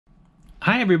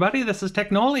Hi everybody, this is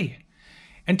Technoli,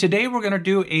 and today we're going to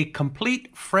do a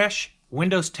complete fresh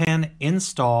Windows 10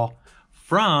 install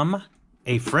from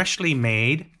a freshly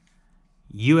made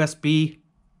USB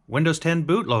Windows 10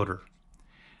 bootloader.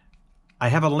 I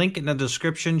have a link in the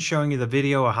description showing you the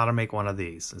video of how to make one of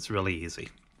these. It's really easy.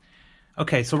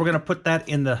 Okay, so we're going to put that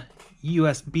in the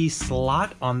USB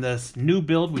slot on this new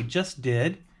build we just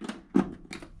did.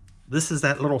 This is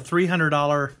that little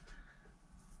 $300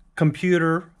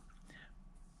 computer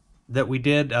that we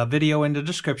did a video in the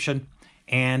description,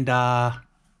 and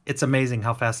it's amazing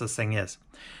how fast this thing is.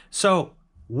 So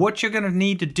what you're going to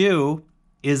need to do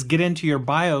is get into your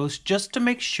BIOS just to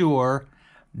make sure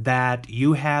that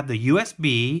you have the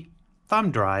USB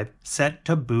thumb drive set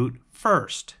to boot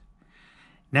first.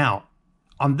 Now,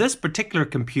 on this particular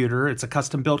computer, it's a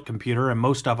custom built computer, and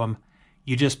most of them,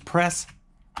 you just press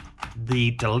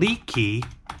the delete key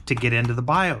to get into the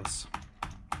BIOS.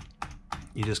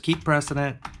 You just keep pressing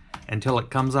it until it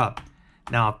comes up.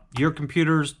 Now, if your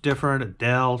computer's different, a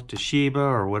Dell, Toshiba,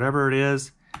 or whatever it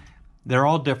is, they're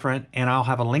all different, and I'll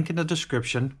have a link in the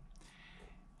description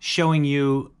showing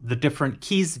you the different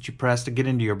keys that you press to get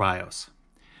into your BIOS.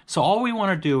 So all we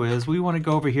want to do is we want to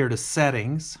go over here to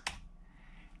Settings,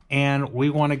 and we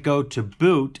want to go to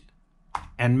Boot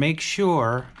and make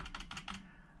sure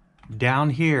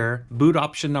down here, boot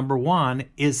option number 1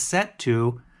 is set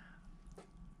to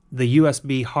the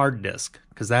USB hard disk,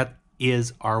 because that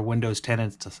is our Windows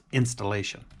 10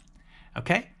 installation.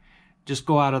 Okay, just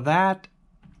go out of that.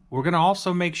 We're going to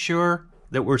also make sure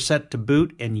that we're set to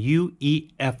boot in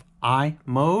UEFI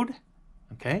mode.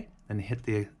 Okay, then hit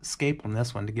the escape on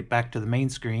this one to get back to the main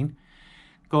screen.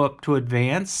 Go up to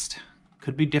advanced,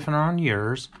 could be different on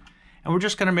yours. And we're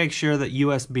just going to make sure that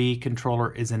USB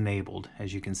controller is enabled.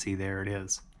 As you can see, there it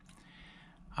is.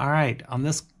 All right, on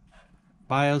this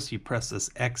BIOS, you press this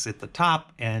X at the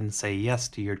top and say yes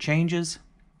to your changes.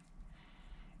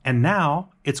 And now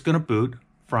it's going to boot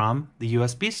from the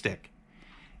USB stick.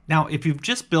 Now, if you've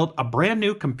just built a brand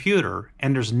new computer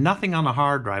and there's nothing on the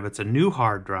hard drive, it's a new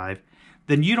hard drive,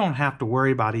 then you don't have to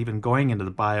worry about even going into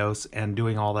the BIOS and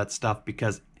doing all that stuff,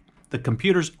 because the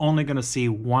computer's only going to see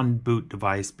one boot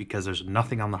device because there's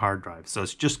nothing on the hard drive. So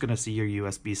it's just going to see your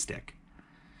USB stick.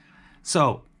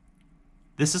 So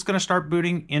this is going to start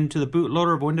booting into the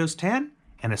bootloader of Windows 10,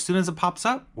 and as soon as it pops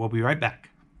up, we'll be right back.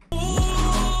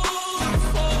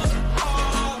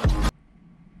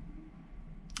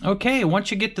 Okay, once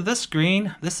you get to this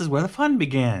screen, this is where the fun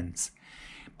begins.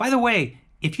 By the way,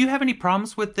 if you have any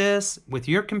problems with this, with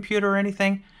your computer or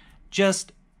anything,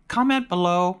 just comment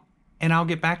below and I'll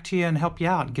get back to you and help you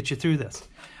out and get you through this.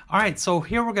 All right, so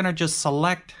here we're going to just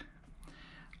select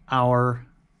our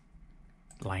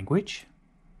language.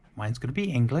 Mine's going to be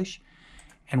English,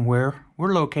 and where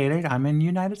we're located, I'm in the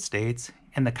United States,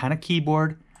 and the kind of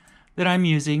keyboard that I'm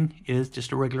using is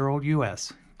just a regular old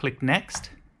US. Click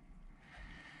Next,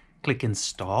 click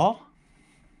Install.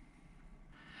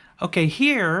 Okay,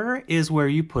 here is where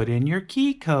you put in your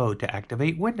key code to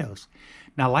activate Windows.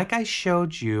 Now, like I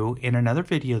showed you in another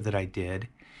video that I did,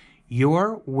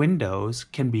 your Windows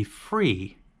can be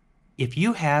free if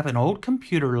you have an old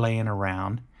computer laying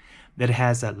around that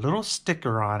has that little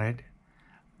sticker on it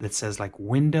that says like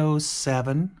Windows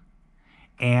 7,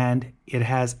 and it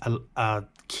has a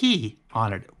key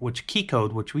on it, which key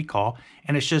code, which we call,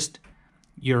 and it's just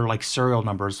your like serial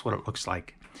numbers, what it looks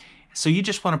like. So you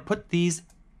just want to put these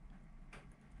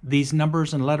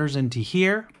numbers and letters into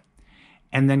here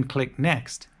and then click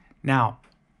Next. Now,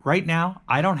 right now,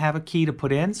 I don't have a key to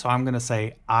put in, so I'm going to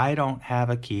say I don't have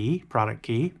a key, product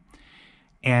key,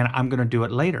 and I'm going to do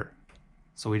it later.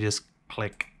 So we just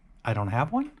click I don't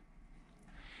have one.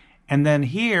 And then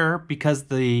here, because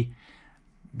the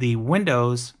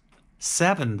Windows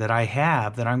 7 that I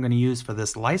have that I'm going to use for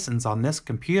this license on this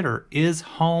computer is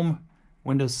Home,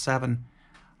 Windows 7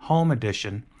 Home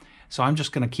Edition. So I'm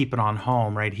just going to keep it on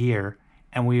Home right here.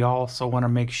 And we also want to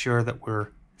make sure that we're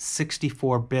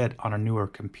 64-bit on a newer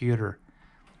computer,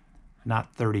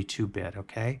 not 32-bit,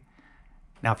 okay?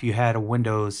 Now, if you had a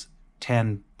Windows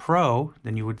 10 Pro,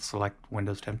 then you would select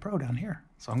Windows 10 Pro down here.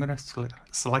 So I'm going to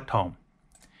select Home.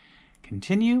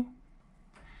 Continue.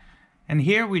 And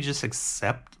here we just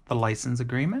accept the license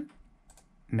agreement.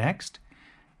 Next.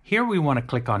 Here we want to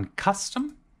click on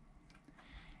Custom.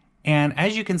 And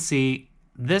as you can see,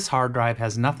 this hard drive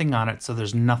has nothing on it, so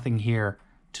there's nothing here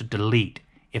to delete.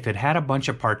 If it had a bunch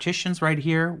of partitions right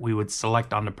here, we would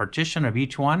select on the partition of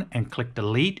each one and click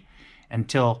Delete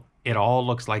until it all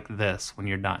looks like this when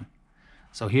you're done.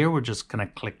 So here we're just going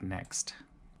to click Next.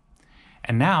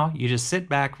 And now you just sit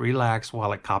back, relax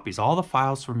while it copies all the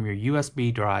files from your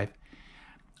USB drive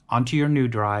onto your new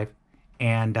drive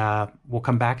and we'll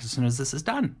come back as soon as this is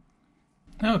done.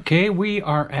 Okay, we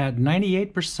are at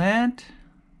 98%.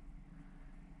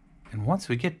 And once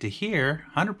we get to here,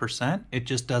 100%, it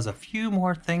just does a few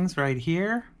more things right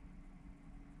here.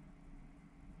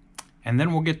 And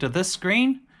then we'll get to this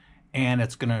screen, and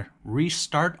it's going to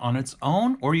restart on its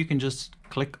own, or you can just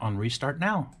click on Restart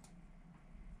Now.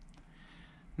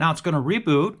 Now it's going to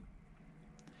reboot.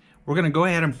 We're going to go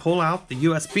ahead and pull out the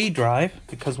USB drive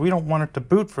because we don't want it to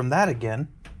boot from that again.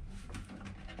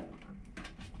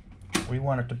 We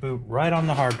want it to boot right on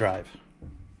the hard drive.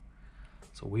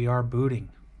 So we are booting.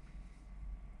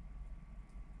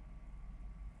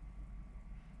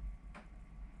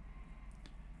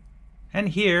 And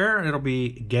here it'll be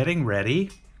getting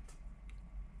ready.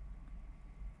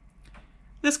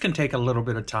 This can take a little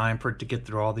bit of time for it to get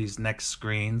through all these next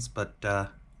screens, but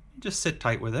just sit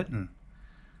tight with it and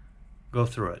go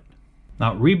through it.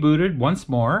 Now rebooted once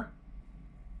more.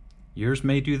 Yours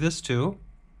may do this too.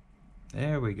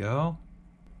 There we go.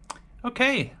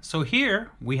 Okay, so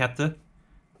here we have to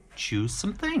choose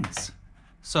some things.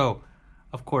 So,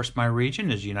 of course, my region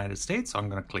is United States, so I'm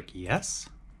going to click yes.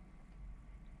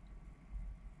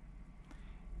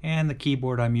 And the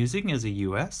keyboard I'm using is a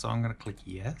US, so I'm going to click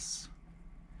yes.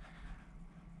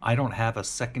 I don't have a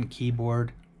second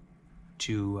keyboard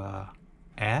to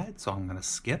add, so I'm going to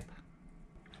skip.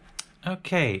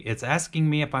 Okay, it's asking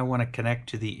me if I want to connect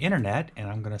to the internet, and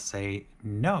I'm going to say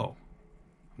no.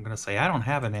 I'm going to say I don't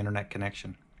have an internet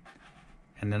connection.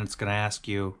 And then it's going to ask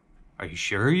you, are you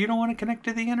sure you don't want to connect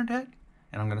to the internet?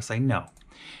 And I'm going to say no.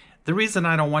 The reason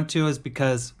I don't want to is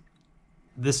because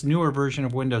this newer version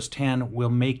of Windows 10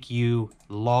 will make you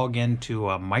log into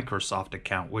a Microsoft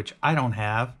account, which I don't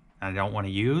have and I don't want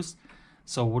to use.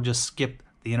 So we'll just skip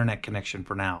the internet connection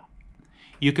for now.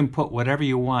 You can put whatever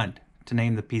you want to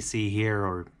name the PC here,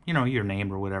 or your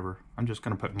name or whatever. I'm just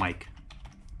going to put Mike.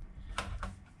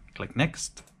 Click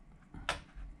next.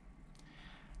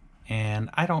 And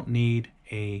I don't need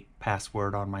a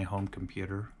password on my home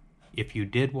computer. If you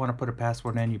did want to put a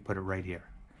password in, you put it right here.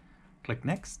 Click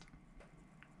next.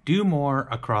 Do more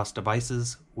across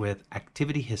devices with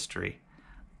activity history.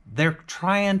 They're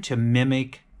trying to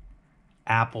mimic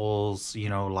Apple's,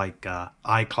 like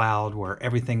iCloud, where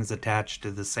everything's attached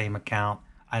to the same account.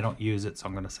 I don't use it, so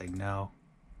I'm going to say no.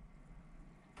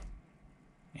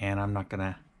 And I'm not going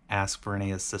to ask for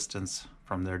any assistance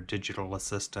from their digital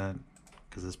assistant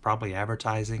because it's probably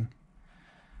advertising.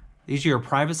 These are your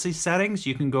privacy settings.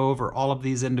 You can go over all of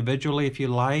these individually if you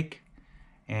like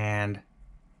and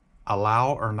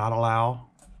allow or not allow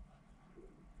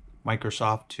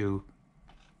Microsoft to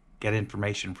get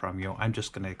information from you. I'm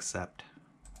just going to accept.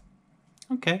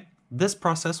 Okay, this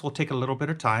process will take a little bit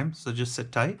of time, so just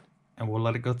sit tight and we'll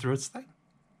let it go through its thing.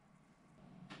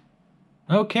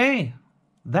 Okay,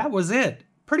 that was it.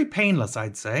 Pretty painless,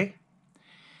 I'd say.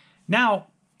 Now,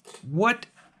 what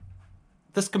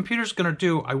this computer's going to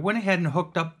do, I went ahead and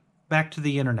hooked up back to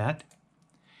the internet.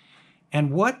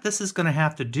 And what this is going to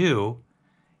have to do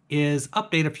is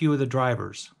update a few of the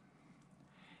drivers.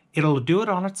 It'll do it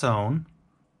on its own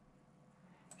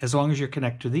as long as you're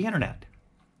connected to the internet.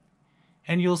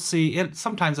 And you'll see it.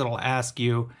 Sometimes it'll ask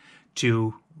you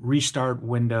to restart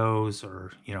Windows,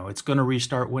 or it's going to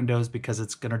restart Windows because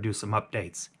it's going to do some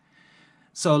updates.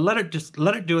 So let it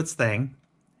do its thing,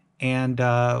 and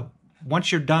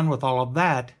once you're done with all of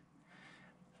that,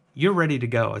 you're ready to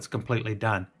go. It's completely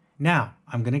done. Now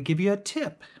I'm going to give you a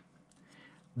tip.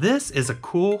 This is a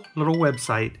cool little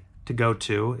website to go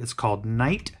to. It's called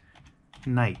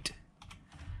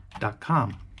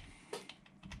nightnight.com.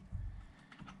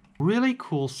 Really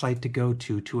cool site to go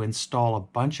to install a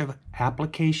bunch of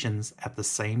applications at the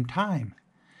same time.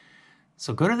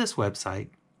 So go to this website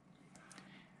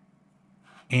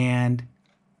and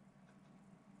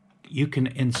you can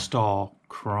install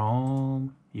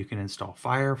Chrome, you can install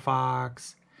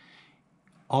Firefox,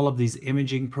 all of these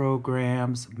imaging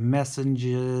programs,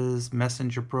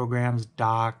 messenger programs,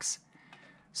 docs.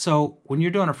 So when you're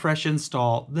doing a fresh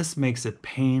install, this makes it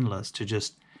painless to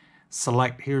just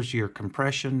select, here's your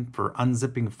compression for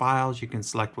unzipping files. You can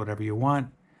select whatever you want.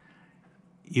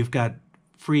 You've got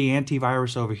free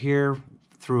antivirus over here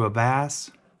through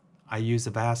Avast. I use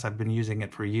Avast. I've been using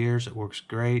it for years. It works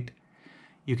great.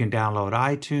 You can download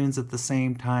iTunes at the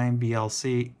same time,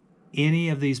 VLC, any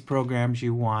of these programs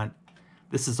you want.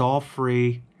 This is all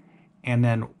free. And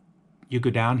then you go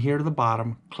down here to the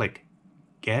bottom, click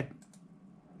Get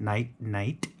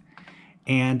Night,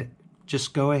 and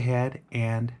just go ahead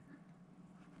and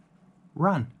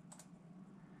run.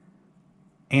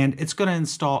 And it's going to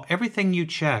install everything you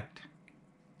checked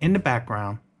in the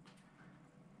background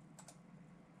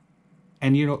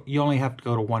And you only have to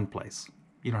go to one place.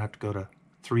 You don't have to go to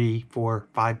 3, 4,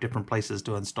 5 different places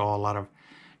to install a lot of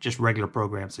just regular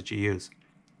programs that you use.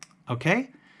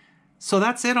 Okay, so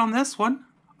that's it on this one.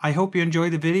 I hope you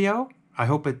enjoyed the video. I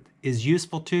hope it is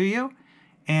useful to you.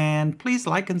 And please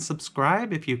like and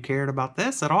subscribe if you cared about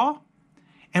this at all.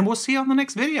 And we'll see you on the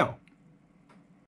next video.